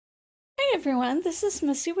Everyone, this is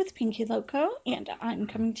Missy with PinkyLoco, and I'm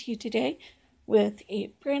coming to you today with a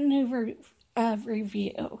brand new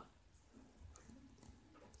review.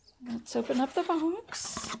 Let's open up the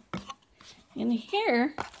box. In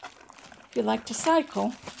here, if you like to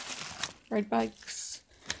cycle, ride bikes,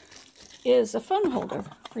 is a phone holder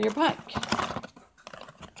for your bike.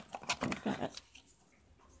 We've got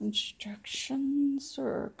instructions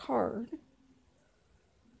or a card.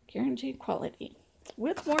 Guaranteed quality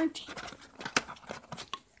with warranty.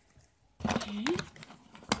 Okay.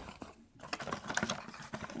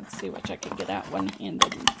 Let's see which I can get out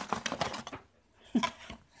one-handed. Okay,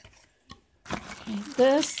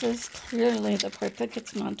 this is clearly the part that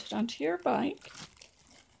gets mounted onto your bike.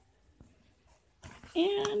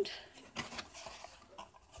 And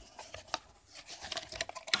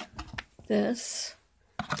this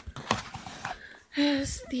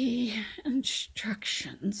is the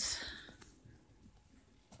instructions.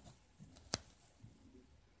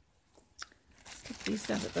 Let's get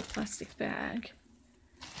these out of the plastic bag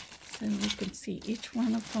so we can see each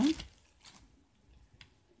one of them.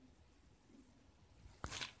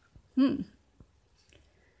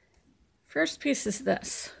 First piece is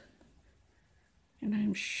this, and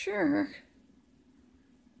I'm sure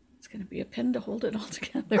it's going to be a pin to hold it all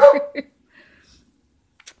together.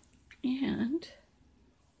 And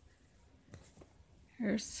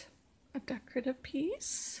here's a decorative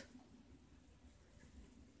piece.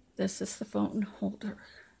 This is the phone holder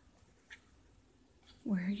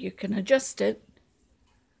where you can adjust it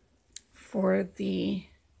for the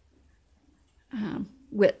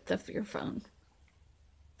width of your phone.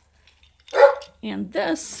 And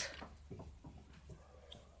this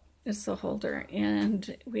is the holder,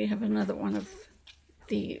 and we have another one of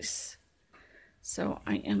these. So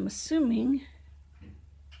I am assuming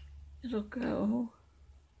it'll go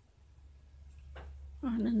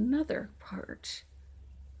on another part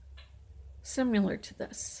similar to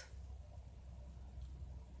this,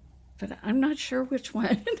 but I'm not sure which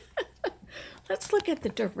one. Let's look at the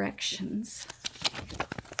directions.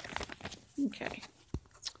 Okay.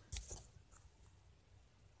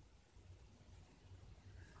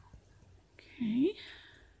 Okay.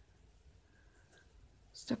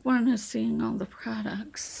 Step one is seeing all the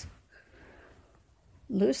products.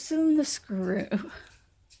 Loosen the screw.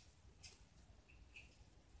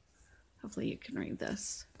 Hopefully you can read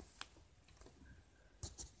this.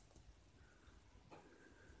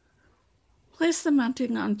 Place the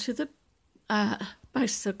mounting onto the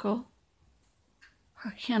bicycle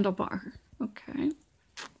handlebar. Okay.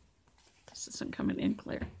 This isn't coming in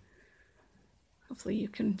clear. Hopefully you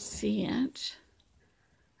can see it.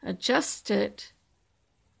 Adjust it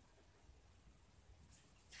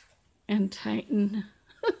and tighten.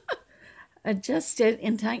 Adjust it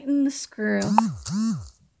and tighten the screw.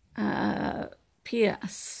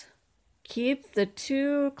 P.S. Keep the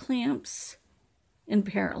two clamps in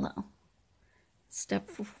parallel. Step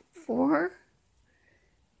 4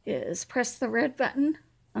 is press the red button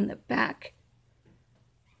on the back.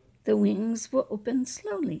 The wings will open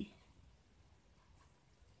slowly.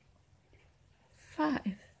 5.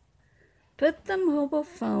 Put the mobile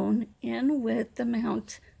phone in with the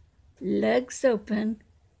mount legs open,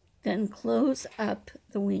 then close up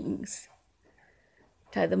the wings.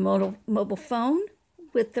 Tie the mobile phone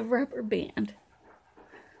with the rubber band.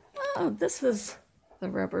 Oh, this is the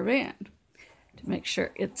rubber band to make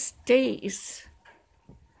sure it stays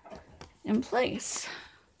in place.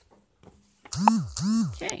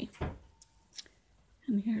 Okay.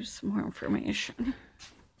 And here's some more information.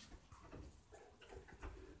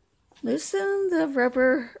 Loosen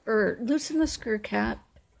the screw cap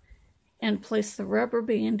and place the rubber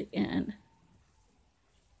band in.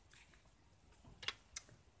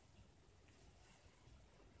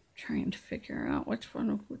 Trying to figure out which one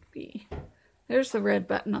it would be. There's the red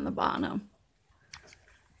button on the bottom.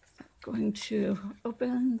 Going to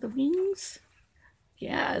open the wings.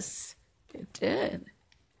 Yes, it did.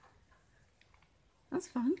 That's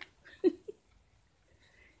fun.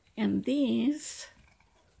 And these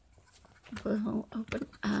will open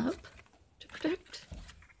up to protect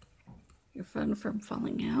your phone from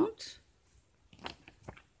falling out.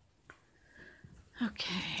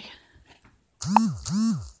 Okay.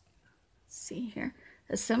 Let's see here.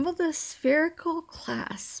 Assemble the spherical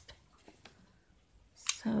clasp.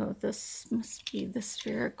 So this must be the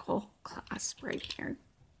spherical clasp right here.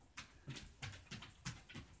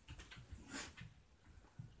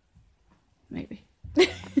 Maybe.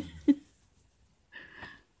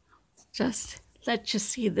 Just let you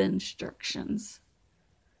see the instructions.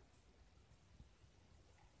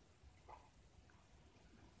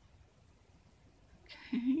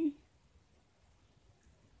 Okay.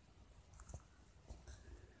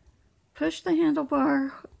 push the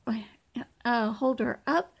handlebar holder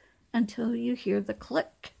up until you hear the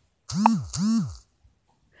click.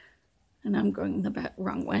 And I'm going the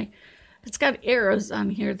wrong way. It's got arrows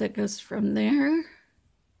on here that goes from there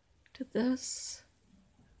to this,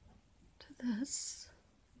 to this,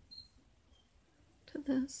 to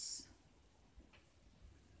this,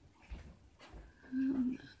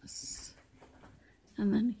 and this.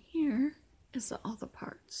 And then here is all the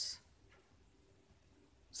parts.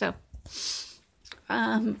 So,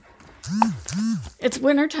 it's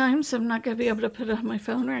winter time, so I'm not going to be able to put it on my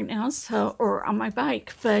phone right now, or on my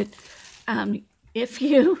bike. But if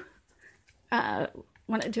you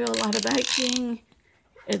want to do a lot of biking,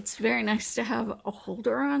 it's very nice to have a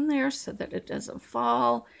holder on there so that it doesn't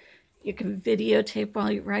fall. You can videotape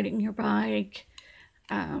while you're riding your bike.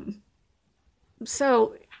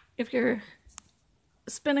 So if you're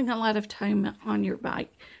spending a lot of time on your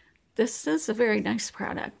bike, this is a very nice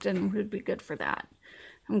product and would be good for that.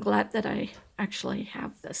 I'm glad that I actually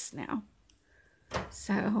have this now.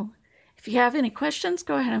 So if you have any questions,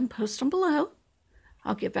 go ahead and post them below.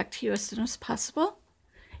 I'll get back to you as soon as possible.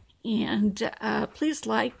 And please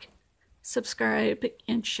like, subscribe,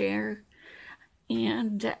 and share.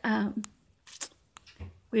 And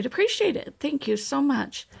we'd appreciate it. Thank you so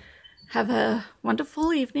much. Have a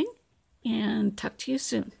wonderful evening and talk to you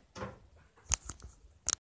soon.